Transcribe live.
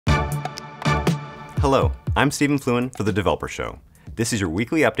Hello, I'm Stephen Fluin for The Developer Show. This is your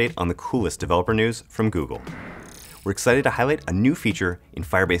weekly update on the coolest developer news from Google. We're excited to highlight a new feature in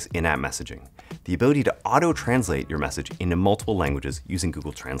Firebase in-app messaging, the ability to auto-translate your message into multiple languages using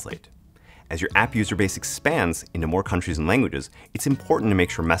Google Translate. As your app user base expands into more countries and languages, it's important to make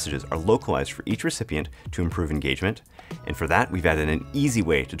sure messages are localized for each recipient to improve engagement, and for that, we've added an easy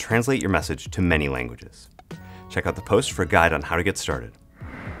way to translate your message to many languages. Check out the post for a guide on how to get started.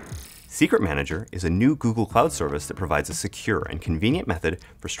 Secret Manager is a new Google Cloud service that provides a secure and convenient method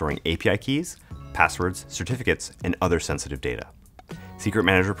for storing API keys, passwords, certificates, and other sensitive data. Secret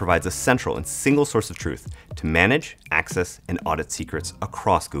Manager provides a central and single source of truth to manage, access, and audit secrets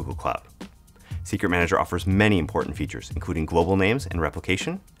across Google Cloud. Secret Manager offers many important features, including global names and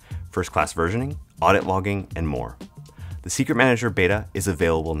replication, first-class versioning, audit logging, and more. The Secret Manager beta is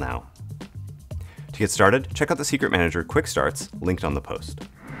available now. To get started, check out the Secret Manager Quick Starts linked on the post.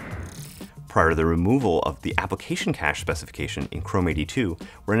 Prior to the removal of the application cache specification in Chrome 82,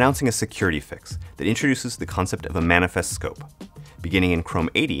 we're announcing a security fix that introduces the concept of a manifest scope. Beginning in Chrome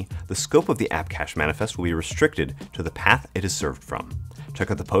 80, the scope of the app cache manifest will be restricted to the path it is served from. Check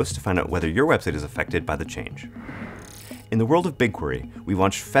out the post to find out whether your website is affected by the change. In the world of BigQuery, we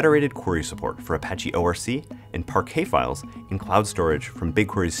launched federated query support for Apache ORC and Parquet files in cloud storage from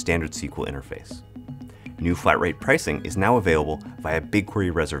BigQuery's standard SQL interface. New flat rate pricing is now available via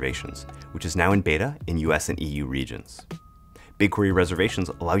BigQuery Reservations, which is now in beta in US and EU regions. BigQuery Reservations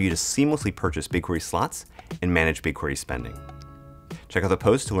allow you to seamlessly purchase BigQuery slots and manage BigQuery spending. Check out the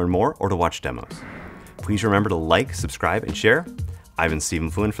post to learn more or to watch demos. Please remember to like, subscribe, and share. I've been Stephen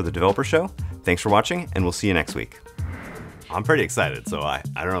Fluin for The Developer Show. Thanks for watching, and we'll see you next week. I'm pretty excited, so I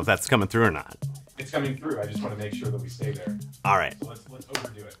don't know if that's coming through or not. It's coming through. I just want to make sure that we stay there. All right. So let's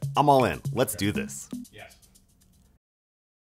overdo it. I'm all in. Let's do this. Yes.